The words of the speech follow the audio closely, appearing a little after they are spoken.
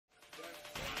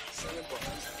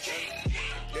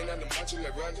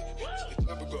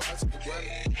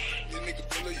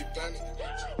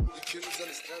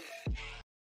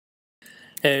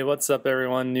Hey, what's up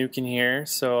everyone, Nukin here.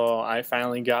 So I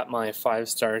finally got my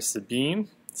 5-star Sabine,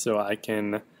 so I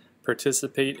can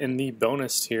participate in the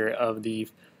bonus tier of the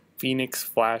Phoenix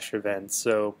Flash event.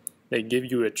 So they give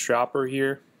you a chopper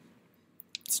here.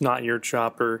 It's not your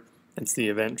chopper, it's the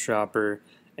event chopper.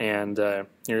 And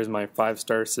here's my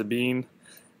 5-star Sabine,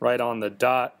 right on the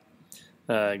dot.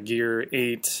 Gear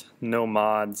 8, no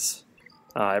mods.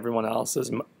 Everyone else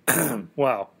is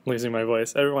wow, losing my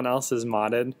voice. Everyone else is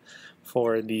modded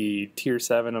for the tier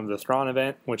 7 of the Thrawn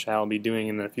event, which I'll be doing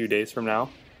in a few days from now.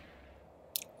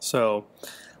 So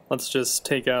let's just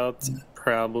take out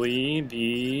probably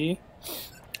the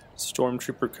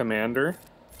Stormtrooper Commander.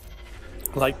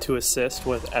 I like to assist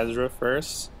with Ezra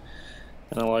first,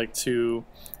 and I like to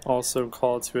also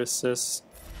call to assist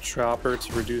Chopper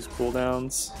to reduce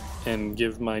cooldowns and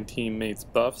give my teammates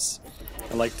buffs.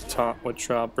 I like to taunt with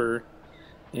Chopper,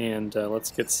 and let's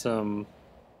get some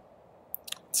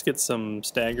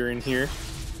stagger in here.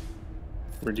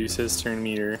 Reduce his turn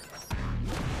meter.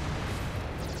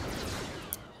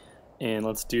 And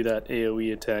let's do that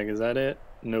AoE attack. Is that it?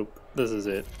 Nope. This is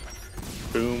it.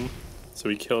 Boom. So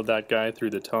we killed that guy through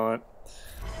the taunt.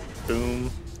 Boom.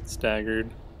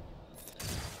 Staggered.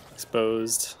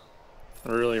 Exposed.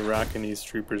 We're really rocking these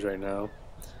troopers right now.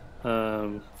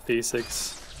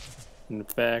 Basics. In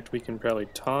fact, we can probably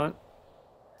taunt.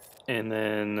 And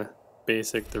then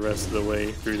basic the rest of the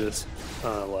way through this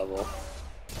level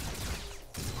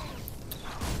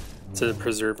to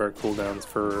preserve our cooldowns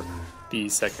for the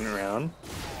second round.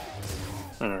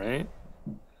 Alright,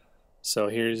 so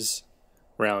here's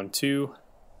round 2.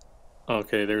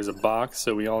 Okay, there's a box,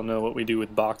 so we all know what we do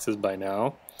with boxes by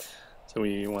now. So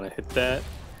we want to hit that.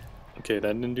 Okay,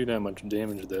 that didn't do that much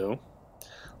damage though.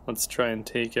 Let's try and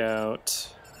take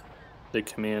out the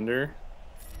commander.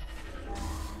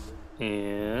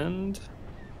 And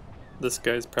this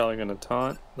guy's probably going to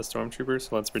taunt the Stormtrooper,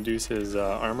 so let's reduce his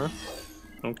armor.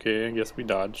 Okay, I guess we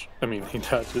dodge. I mean, he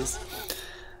dodges.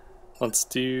 Let's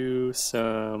do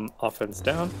some offense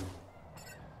down.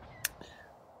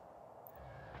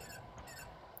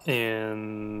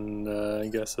 And I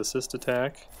guess assist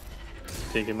attack.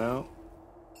 Take him out.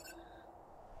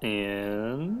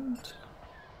 And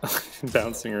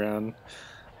bouncing around.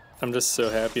 I'm just so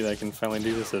happy that I can finally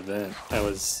do this event. I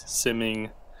was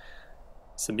simming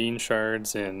Sabine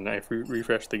shards and I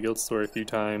refreshed the guild store a few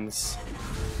times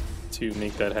to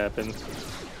make that happen.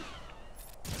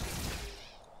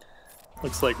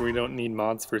 Looks like we don't need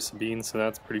mods for Sabine, so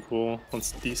that's pretty cool.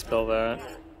 Let's dispel that.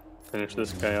 Finish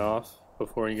this guy off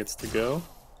before he gets to go.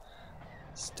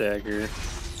 Stagger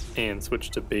and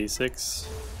switch to basics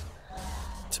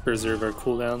to preserve our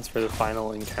cooldowns for the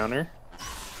final encounter.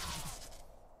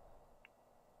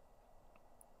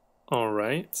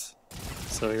 Alright,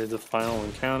 so here's the final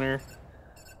encounter.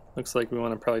 Looks like we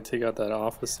want to probably take out that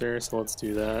officer, so let's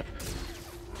do that.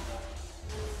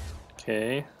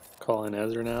 Okay, call in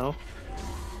Ezra now.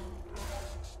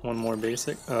 One more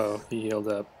basic. Oh, he healed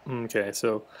up. Okay,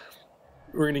 so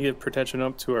we're going to give protection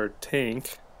up to our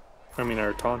tank. I mean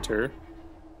our taunter.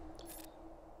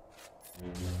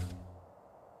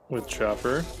 With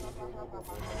Chopper.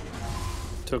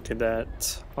 Took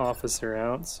that officer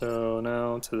out, so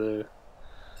now to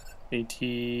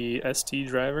the AT-ST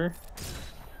driver.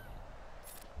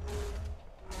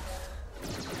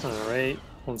 Alright,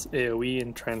 let's AoE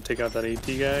and try and take out that AT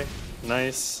guy.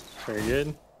 Nice, very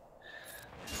good.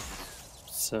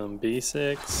 Some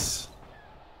basics.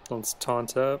 Let's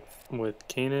taunt up with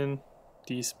Kanan.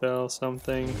 Dispel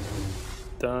something.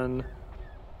 Done.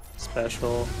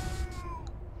 Special.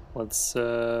 Let's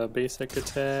basic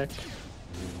attack,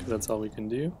 because that's all we can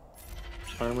do.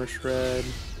 Armor shred.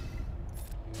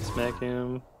 Smack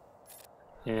him.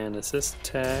 And assist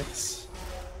attacks.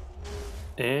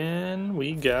 And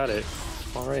we got it.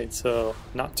 Alright, so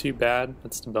not too bad.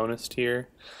 That's the bonus tier.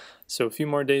 So a few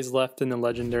more days left in the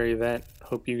legendary event.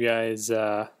 Hope you guys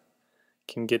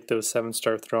can get those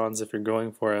 7-star Thrawns if you're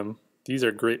going for them. These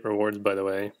are great rewards, by the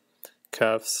way.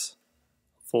 Cuffs,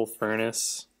 full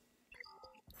furnace,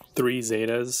 3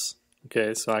 Zetas.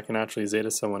 Okay, so I can actually Zeta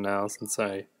someone now since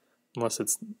unless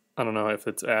it's, I don't know if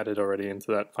it's added already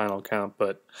into that final count,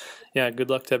 but yeah, good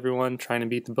luck to everyone trying to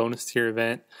beat the bonus tier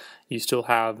event. You still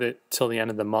have it till the end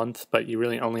of the month, but you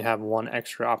really only have one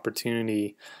extra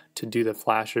opportunity to do the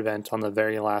Flash event on the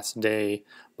very last day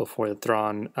before the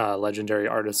Thrawn Legendary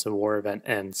Artists of War event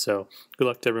ends. So good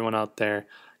luck to everyone out there.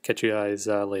 Catch you guys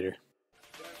later.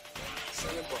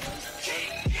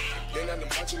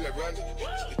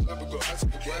 go high to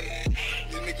the granite.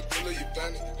 You nigga pull up your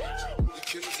bandit. The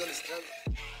killers understand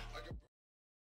it.